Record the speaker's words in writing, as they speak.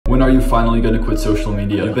When are you finally gonna quit social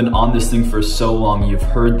media? You've been on this thing for so long, you've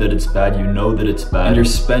heard that it's bad, you know that it's bad, and you're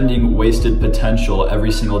spending wasted potential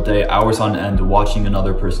every single day, hours on end, watching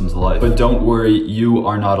another person's life. But don't worry, you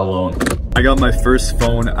are not alone. I got my first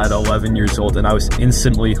phone at 11 years old and I was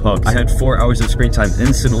instantly hooked. I had 4 hours of screen time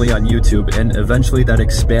instantly on YouTube, and eventually that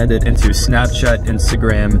expanded into Snapchat,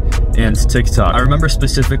 Instagram, and TikTok. I remember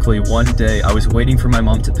specifically one day I was waiting for my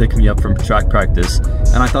mom to pick me up from track practice,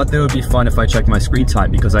 and I thought that it would be fun if I checked my screen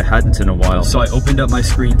time because I hadn't in a while. So I opened up my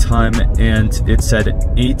screen time and it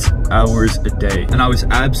said 8 hours a day, and I was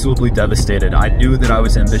absolutely devastated. I knew that I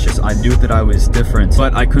was ambitious, I knew that I was different,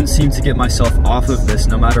 but I couldn't seem to get myself off of this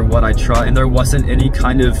no matter what I tried. And there wasn't any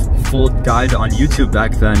kind of full guide on YouTube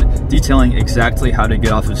back then detailing exactly how to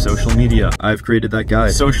get off of social media. I've created that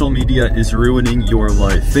guide. Social media is ruining your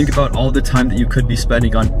life. Think about all the time that you could be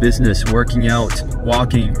spending on business, working out,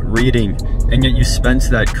 walking, reading, and yet you spent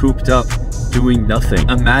that cooped up doing nothing.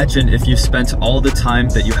 Imagine if you spent all the time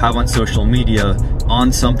that you have on social media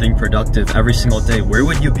on something productive every single day. Where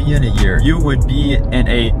would you be in a year? You would be in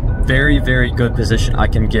a very, very good position. I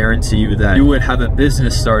can guarantee you that. You would have a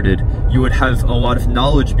business started. You would have a lot of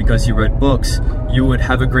knowledge because you read books. You would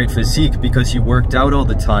have a great physique because you worked out all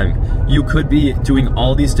the time. You could be doing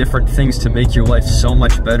all these different things to make your life so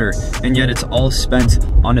much better, and yet it's all spent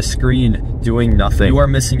on a screen doing nothing. You are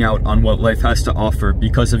missing out on what life has to offer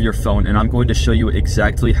because of your phone, and I'm going to show you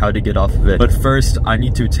exactly how to get off of it. But first, I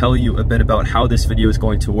need to tell you a bit about how this video is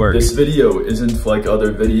going to work. This video isn't like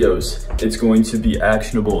other videos. It's going to be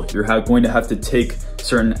actionable. You're going to have to take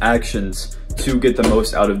certain actions to get the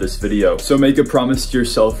most out of this video. So make a promise to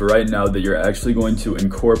yourself right now that you're actually going to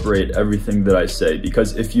incorporate everything that I say,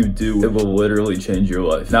 because if you do, it will literally change your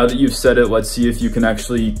life. Now that you've said it, let's see if you can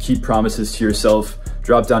actually keep promises to yourself.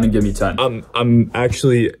 Drop down and give me 10. I'm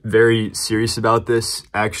actually very serious about this.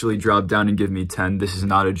 Actually drop down and give me 10. This is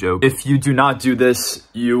not a joke. If you do not do this,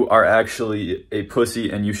 you are actually a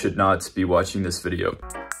pussy and you should not be watching this video.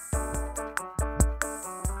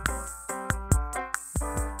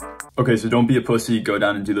 Okay, so don't be a pussy, go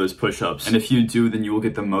down and do those push-ups. And if you do, then you will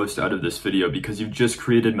get the most out of this video because you've just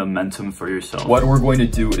created momentum for yourself. What we're going to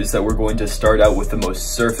do is that we're going to start out with the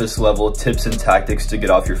most surface level tips and tactics to get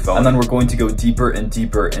off your phone. And then we're going to go deeper and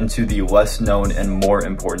deeper into the less known and more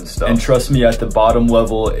important stuff. And trust me, at the bottom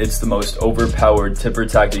level, it's the most overpowered tip or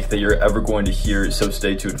tactic that you're ever going to hear, so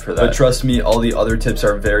stay tuned for that. But trust me, all the other tips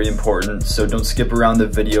are very important, so don't skip around the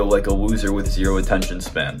video like a loser with zero attention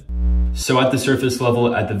span. So at the surface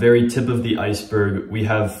level, at the very tip of the iceberg, we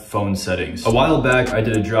have phone settings. A while back, I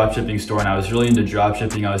did a dropshipping store and I was really into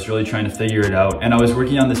dropshipping. I was really trying to figure it out. And I was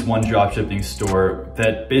working on this one dropshipping store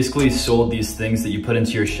that basically sold these things that you put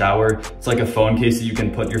into your shower. It's like a phone case that you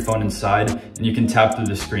can put your phone inside and you can tap through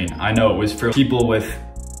the screen. I know it was for people with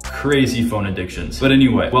crazy phone addictions. But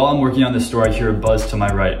anyway, while I'm working on this store, I hear a buzz to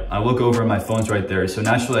my right. I look over and my phone's right there. So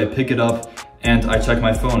naturally I pick it up and I check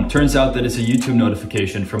my phone. Turns out that it's a YouTube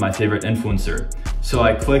notification from my favorite influencer. So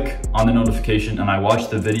I click on the notification and I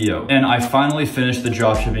watch the video. And I finally finished the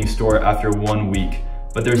dropshipping store after 1 week.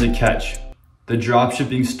 But there's a catch. The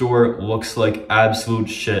dropshipping store looks like absolute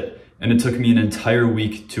shit, and it took me an entire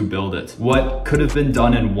week to build it. What could have been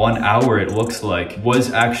done in 1 hour, it looks like,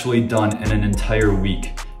 was actually done in an entire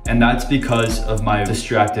week. And that's because of my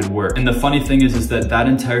distracted work. And the funny thing is that that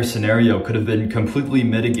entire scenario could have been completely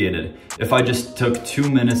mitigated if I just took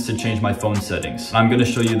 2 minutes to change my phone settings. I'm gonna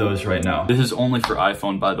show you those right now. This is only for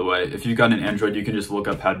iPhone, by the way. If you've got an Android, you can just look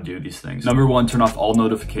up how to do these things. Number 1, turn off all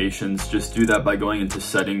notifications. Just do that by going into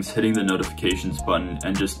settings, hitting the notifications button,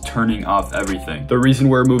 and just turning off everything. The reason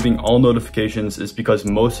we're removing all notifications is because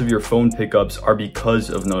most of your phone pickups are because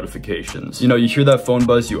of notifications. You know, you hear that phone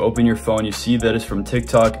buzz, you open your phone, you see that it's from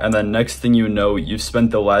TikTok, and then next thing you know, you've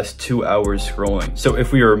spent the last 2 hours scrolling. So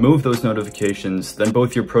if we remove those notifications, then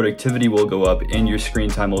both your productivity will go up and your screen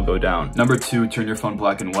time will go down. Number 2, turn your phone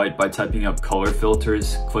black and white by typing up color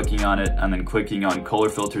filters, clicking on it, and then clicking on color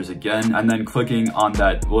filters again, and then clicking on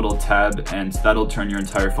that little tab, and that'll turn your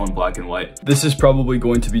entire phone black and white. This is probably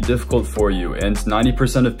going to be difficult for you, and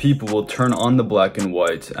 90% of people will turn on the black and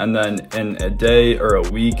white, and then in a day or a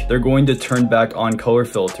week, they're going to turn back on color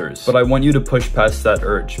filters. But I want you to push past that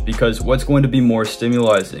urge, because what's going to be more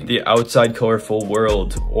stimulating, the outside colorful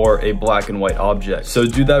world or a black and white object? So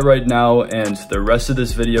do that right now, and the rest of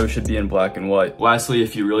this video should be in black and white. Lastly,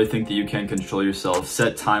 if you really think that you can control yourself,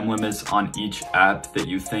 set time limits on each app that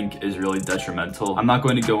you think is really detrimental. I'm not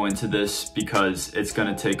going to go into this because it's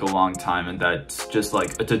going to take a long time, and that's just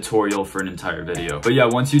like a tutorial for an entire video. But yeah,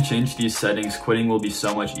 once you change these settings, quitting will be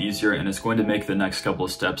so much easier, and it's going to make the next couple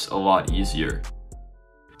of steps a lot easier.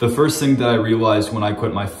 The first thing that I realized when I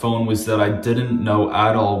quit my phone was that I didn't know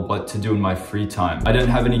at all what to do in my free time. I didn't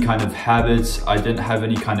have any kind of habits, I didn't have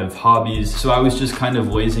any kind of hobbies, so I was just kind of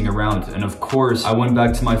lazing around. And of course, I went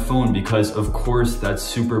back to my phone because of course that's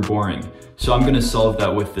super boring. So I'm gonna solve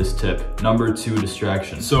that with this tip. Number 2,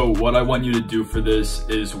 distraction. So what I want you to do for this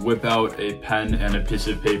is whip out a pen and a piece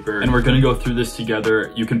of paper, and we're gonna go through this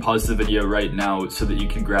together. You can pause the video right now so that you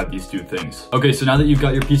can grab these 2 things. Okay, so now that you've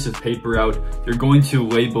got your piece of paper out, you're going to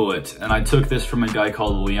label it. And I took this from a guy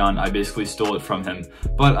called Leon. I basically stole it from him,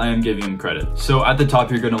 but I am giving him credit. So at the top,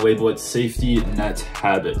 you're gonna label it safety net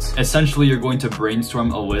habits. Essentially, you're going to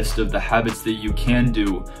brainstorm a list of the habits that you can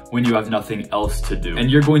do when you have nothing else to do. And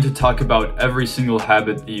you're going to talk about every single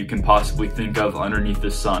habit that you can possibly think of underneath the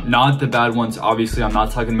sun. Not the bad ones, obviously. I'm not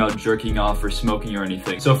talking about jerking off or smoking or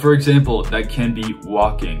anything. So for example, that can be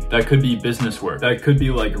walking. That could be business work. That could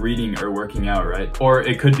be like reading or working out, right? Or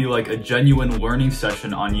it could be like a genuine learning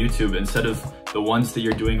session on YouTube instead of the ones that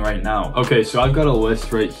you're doing right now. Okay, so I've got a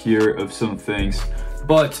list right here of some things.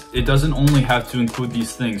 But it doesn't only have to include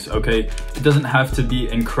these things, okay? It doesn't have to be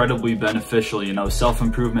incredibly beneficial, you know,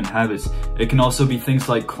 self-improvement habits. It can also be things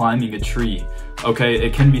like climbing a tree, okay?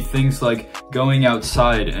 It can be things like going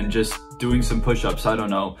outside and just doing some push-ups, I don't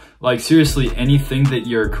know. Like seriously, anything that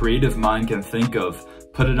your creative mind can think of,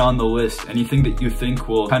 put it on the list. Anything that you think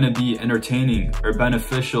will kind of be entertaining or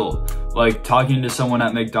beneficial, like talking to someone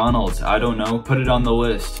at McDonald's, I don't know, put it on the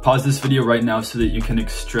list. Pause this video right now so that you can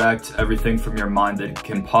extract everything from your mind that you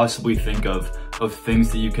can possibly think of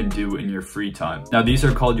things that you can do in your free time. Now, these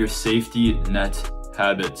are called your safety net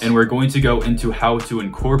habits, and we're going to go into how to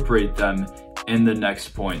incorporate them in the next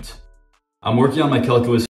point. I'm working on my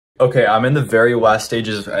calculus. Okay, I'm in the very last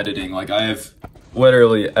stages of editing. Like I have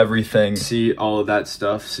literally everything. See all of that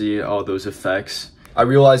stuff, see all those effects. I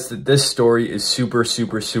realized that this story is super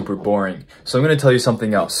boring. So I'm gonna tell you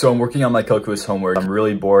something else. So I'm working on my calculus homework. I'm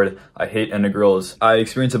really bored. I hate integrals. I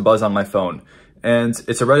experience a buzz on my phone and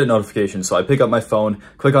it's a Reddit notification. So I pick up my phone,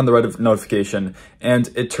 click on the Reddit notification, and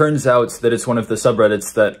it turns out that it's one of the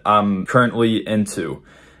subreddits that I'm currently into.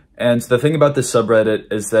 And the thing about this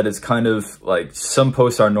subreddit is that it's kind of like some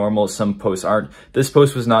posts are normal, some posts aren't. This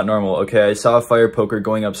post was not normal, okay? I saw a fire poker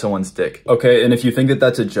going up someone's dick. Okay, and if you think that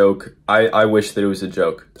that's a joke, I wish that it was a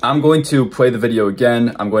joke. I'm going to play the video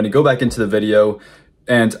again. I'm going to go back into the video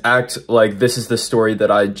and act like this is the story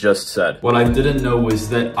that I just said. What I didn't know was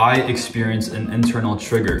that I experience an internal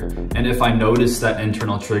trigger. And if I notice that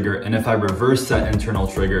internal trigger, and if I reverse that internal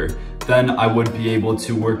trigger, then I would be able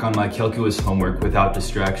to work on my calculus homework without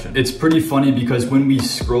distraction. It's pretty funny because when we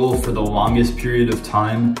scroll for the longest period of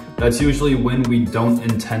time, that's usually when we don't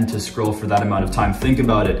intend to scroll for that amount of time. Think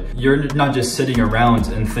about it. You're not just sitting around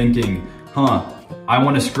and thinking, I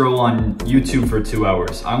want to scroll on YouTube for 2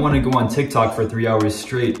 hours. I want to go on TikTok for 3 hours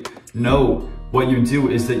straight. No, what you do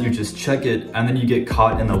is that you just check it and then you get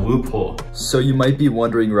caught in the loophole. So you might be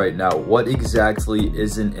wondering right now, what exactly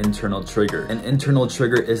is an internal trigger? An internal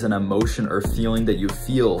trigger is an emotion or feeling that you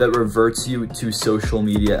feel that reverts you to social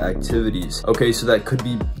media activities. Okay, so that could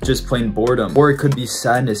be just plain boredom, or it could be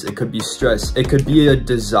sadness, it could be stress, it could be a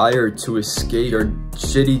desire to escape your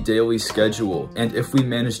shitty daily schedule. And if we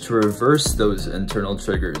manage to reverse those internal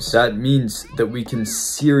triggers, that means that we can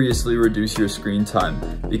seriously reduce your screen time,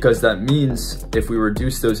 because that means if we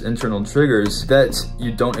reduce those internal triggers, that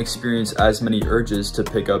you don't experience as many urges to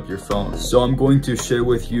pick up your phone. So I'm going to share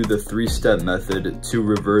with you the 3-step method to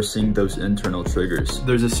reversing those internal triggers.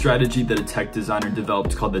 There's a strategy that a tech designer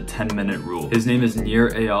developed called the 10-minute rule. His name is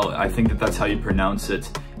Nir Eyal. I think that that's how you pronounce it.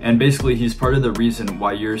 And basically, he's part of the reason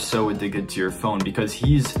why you're so addicted to your phone, because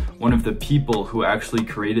he's one of the people who actually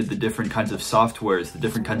created the different kinds of softwares, the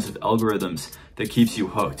different kinds of algorithms that keeps you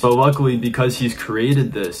hooked. But luckily, because he's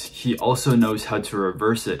created this, he also knows how to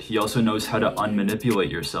reverse it. He also knows how to unmanipulate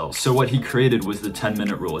yourself. So what he created was the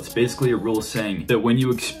 10-minute rule. It's basically a rule saying that when you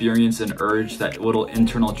experience an urge, that little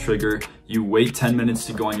internal trigger, you wait 10 minutes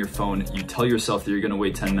to go on your phone, you tell yourself that you're gonna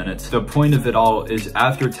wait 10 minutes. The point of it all is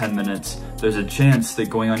after 10 minutes, there's a chance that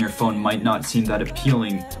going on your phone might not seem that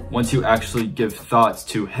appealing once you actually give thoughts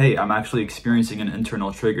to, hey, I'm actually experiencing an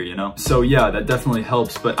internal trigger, you know? So yeah, that definitely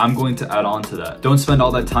helps, but I'm going to add on to that. Don't spend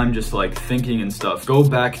all that time just like thinking and stuff. Go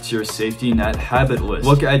back to your safety net habit list.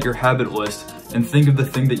 Look at your habit list and think of the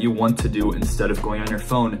thing that you want to do instead of going on your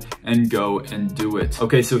phone, and go and do it.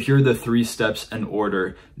 Okay, so here are the 3 steps in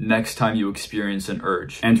order next time you experience an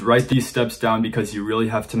urge. And write these steps down because you really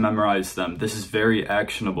have to memorize them. This is very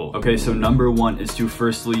actionable. Okay, so number 1 is to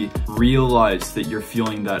firstly realize that you're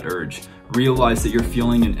feeling that urge. realize that you're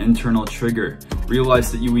feeling an internal trigger.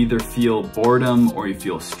 Realize that you either feel boredom or you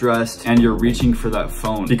feel stressed and you're reaching for that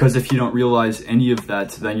phone. Because if you don't realize any of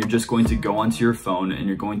that, then you're just going to go onto your phone and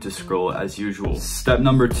you're going to scroll as usual. Step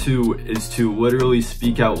number 2 is to literally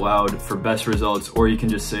speak out loud for best results, or you can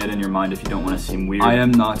just say it in your mind if you don't want to seem weird. I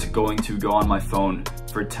am not going to go on my phone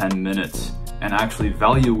for 10 minutes. And actually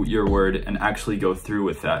value your word and actually go through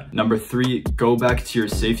with that. Number 3, go back to your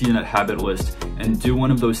safety net habit list and do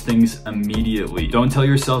one of those things immediately. Don't tell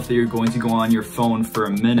yourself that you're going to go on your phone for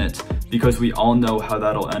a minute, because we all know how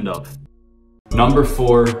that'll end up. Number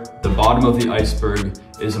 4, the bottom of the iceberg,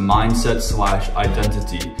 is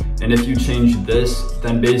mindset/identity. And if you change this,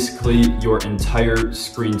 then basically your entire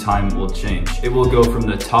screen time will change. It will go from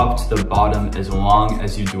the top to the bottom as long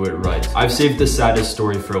as you do it right. I've saved the saddest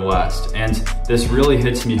story for last, and this really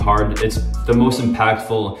hits me hard. It's the most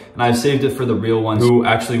impactful, and I've saved it for the real ones who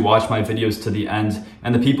actually watch my videos to the end,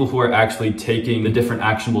 and the people who are actually taking the different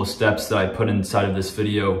actionable steps that I put inside of this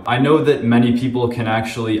video. I know that many people can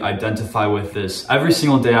actually identify with this. Every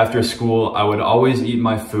single day after school, I would always eat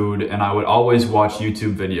my food and I would always watch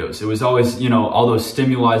YouTube videos. It was always, you know, all those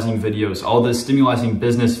stimulating videos, all the stimulating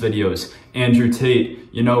business videos, Andrew Tate,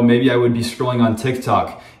 you know, maybe I would be scrolling on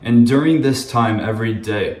TikTok. And during this time every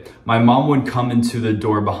day, my mom would come into the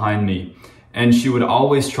door behind me and she would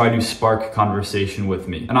always try to spark conversation with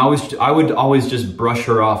me. And I would always just brush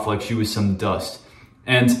her off like she was some dust.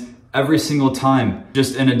 And every single time,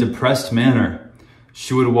 just in a depressed manner,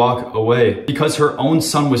 she would walk away because her own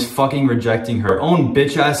son was fucking rejecting her. Her own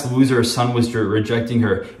bitch-ass loser son was rejecting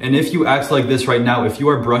her. And if you act like this right now, if you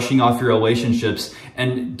are brushing off your relationships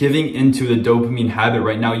and giving into the dopamine habit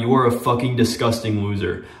right now, you are a fucking disgusting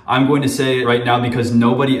loser. I'm going to say it right now because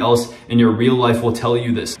nobody else in your real life will tell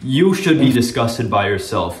you this. You should be disgusted by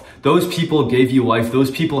yourself. Those people gave you life.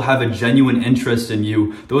 Those people have a genuine interest in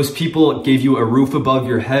you. Those people gave you a roof above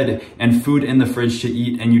your head and food in the fridge to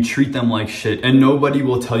eat, and you treat them like shit. And nobody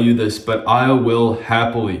will tell you this, but I will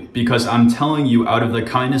happily, because I'm telling you out of the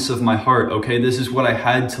kindness of my heart, okay? This is what I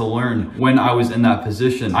had to learn when I was in that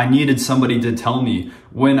position. I needed somebody to tell me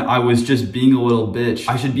when I was just being a little bitch.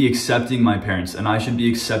 I should be accepting my parents and I should be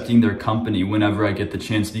accepting their company whenever I get the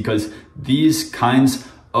chance, because these kinds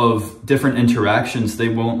of different interactions, they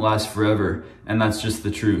won't last forever, and that's just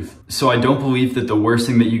the truth. So I don't believe that the worst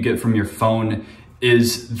thing that you get from your phone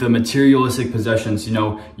is the materialistic possessions. You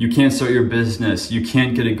know, you can't start your business, you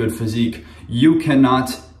can't get a good physique, you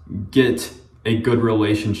cannot get a good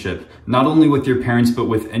relationship, not only with your parents, but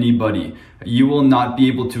with anybody. You will not be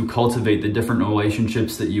able to cultivate the different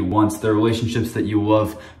relationships that you want, the relationships that you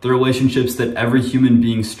love, the relationships that every human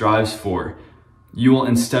being strives for. You will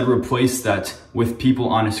instead replace that with people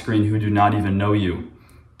on a screen who do not even know you.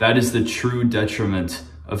 That is the true detriment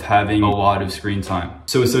of having a lot of screen time.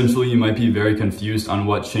 So essentially, you might be very confused on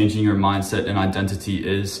what changing your mindset and identity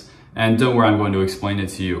is. And don't worry, I'm going to explain it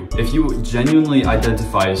to you. If you genuinely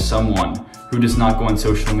identify as someone who does not go on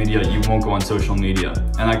social media, you won't go on social media.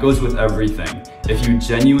 And that goes with everything. If you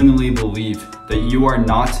genuinely believe that you are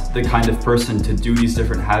not the kind of person to do these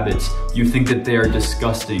different habits, you think that they are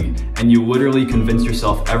disgusting, and you literally convince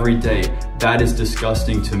yourself every day, that is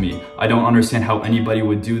disgusting to me, I don't understand how anybody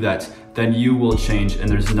would do that, then you will change, and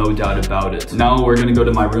there's no doubt about it. Now we're gonna go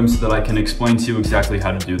to my room so that I can explain to you exactly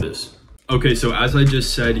how to do this. Okay, so as I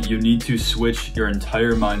just said, you need to switch your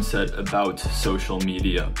entire mindset about social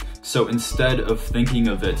media. So instead of thinking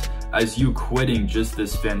of it as you quitting just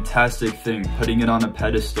this fantastic thing, putting it on a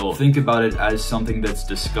pedestal, think about it as something that's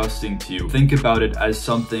disgusting to you. Think about it as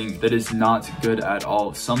something that is not good at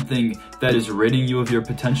all, something that is ridding you of your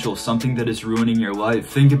potential, something that is ruining your life.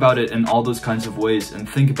 Think about it in all those kinds of ways, and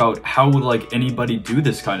think about how would like anybody do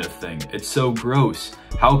this kind of thing? It's so gross.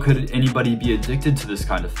 How could anybody be addicted to this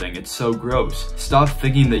kind of thing? It's so gross. Stop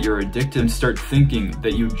thinking that you're addicted and start thinking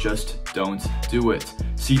that you just don't do it.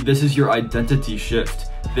 See, this is your identity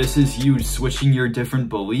shift. This is you switching your different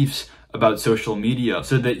beliefs about social media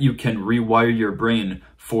so that you can rewire your brain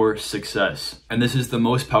for success. And this is the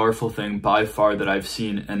most powerful thing by far that I've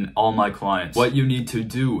seen in all my clients. What you need to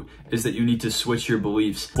do is that you need to switch your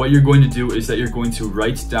beliefs. What you're going to do is that you're going to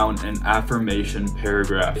write down an affirmation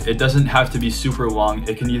paragraph. It doesn't have to be super long.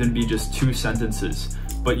 It can even be just 2 sentences.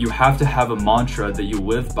 But you have to have a mantra that you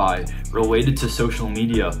live by related to social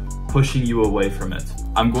media, pushing you away from it.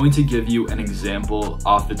 I'm going to give you an example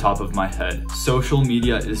off the top of my head. Social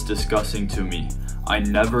media is disgusting to me. I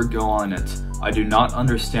never go on it. I do not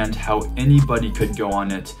understand how anybody could go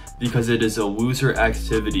on it because it is a loser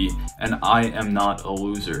activity and I am not a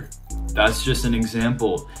loser. That's just an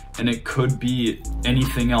example. and it could be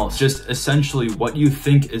anything else. Just essentially what you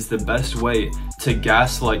think is the best way to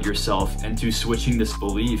gaslight yourself into switching this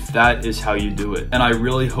belief. That is how you do it. And I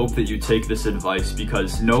really hope that you take this advice,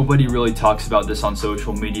 because nobody really talks about this on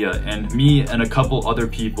social media, and me and a couple other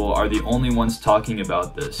people are the only ones talking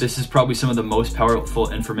about this. This is probably some of the most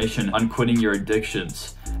powerful information on quitting your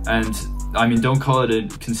addictions. And I mean, don't call it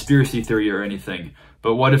a conspiracy theory or anything,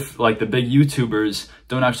 but what if like the big YouTubers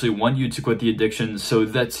don't actually want you to quit the addiction so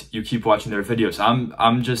that you keep watching their videos?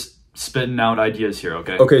 I'm just spitting out ideas here,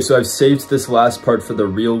 okay? Okay, so I've saved this last part for the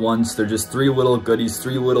real ones. They're just 3 little goodies,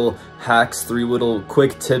 3 little hacks, 3 little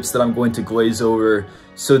quick tips that I'm going to glaze over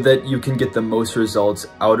so that you can get the most results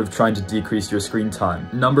out of trying to decrease your screen time.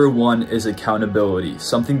 Number 1 is accountability.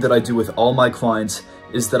 Something that I do with all my clients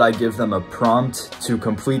is that I give them a prompt to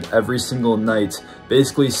complete every single night,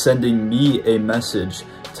 basically sending me a message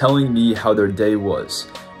telling me how their day was.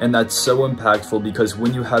 And that's so impactful, because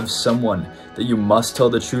when you have someone that you must tell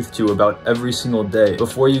the truth to about every single day,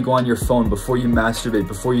 before you go on your phone, before you masturbate,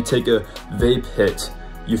 before you take a vape hit,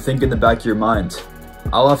 you think in the back of your mind,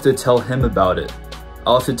 I'll have to tell him about it.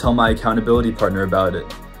 I'll have to tell my accountability partner about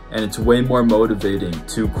it. And it's way more motivating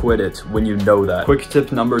to quit it when you know that. Quick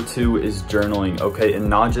tip number 2 is journaling, okay? And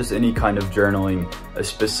not just any kind of journaling, a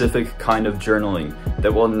specific kind of journaling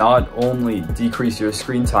that will not only decrease your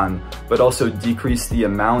screen time, but also decrease the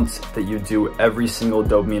amount that you do every single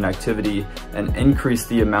dopamine activity and increase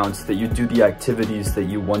the amount that you do the activities that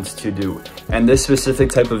you want to do. And this specific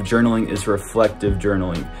type of journaling is reflective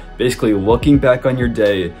journaling. Basically looking back on your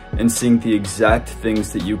day and seeing the exact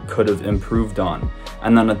things that you could have improved on.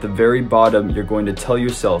 And then at the very bottom, you're going to tell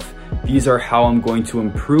yourself, these are how I'm going to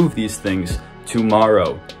improve these things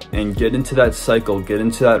tomorrow. And get into that cycle, get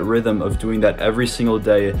into that rhythm of doing that every single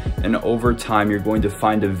day. And over time, you're going to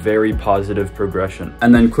find a very positive progression.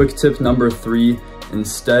 And then quick tip number 3,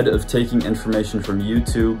 instead of taking information from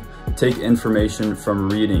YouTube, take information from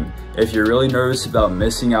reading. If you're really nervous about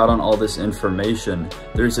missing out on all this information,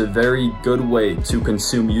 there's a very good way to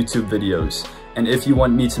consume YouTube videos. And if you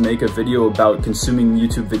want me to make a video about consuming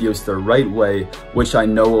YouTube videos the right way, which I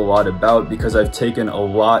know a lot about because I've taken a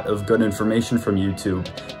lot of good information from YouTube,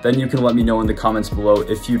 then you can let me know in the comments below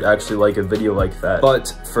if you'd actually like a video like that.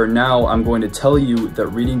 But for now, I'm going to tell you that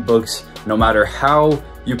reading books, no matter how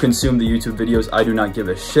you consume the YouTube videos, I do not give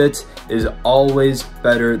a shit, is always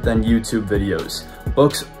better than YouTube videos.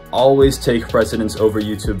 Books always take precedence over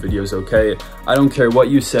YouTube videos, okay? I don't care what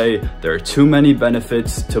you say, there are too many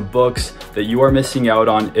benefits to books that you are missing out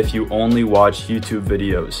on if you only watch YouTube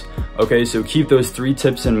videos. Okay, so keep those 3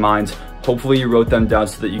 tips in mind. Hopefully you wrote them down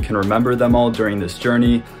so that you can remember them all during this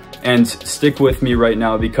journey. And stick with me right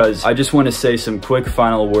now, because I just want to say some quick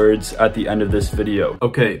final words at the end of this video.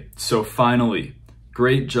 Okay, so finally,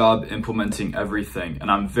 great job implementing everything,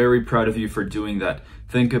 and I'm very proud of you for doing that.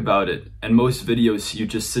 Think about it. In most videos, you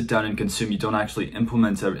just sit down and consume, you don't actually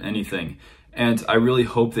implement anything. And I really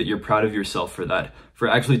hope that you're proud of yourself for that, for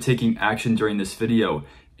actually taking action during this video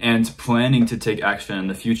and planning to take action in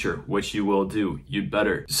the future, which you will do, you'd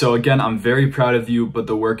better. So again, I'm very proud of you, but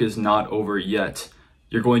the work is not over yet.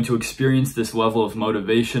 You're going to experience this level of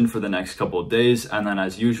motivation for the next couple of days, and then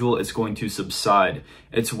as usual, it's going to subside.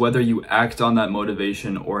 It's whether you act on that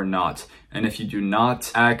motivation or not. And if you do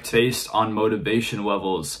not act based on motivation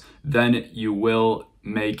levels, then you will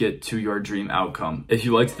make it to your dream outcome. If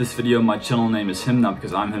you liked this video, my channel name is him, not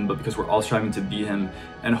because I'm him, but because we're all striving to be him.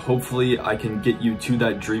 And hopefully I can get you to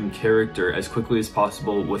that dream character as quickly as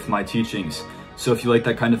possible with my teachings. So if you like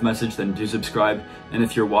that kind of message, then do subscribe. And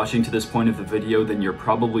if you're watching to this point of the video, then you're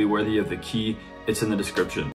probably worthy of the key. It's in the description.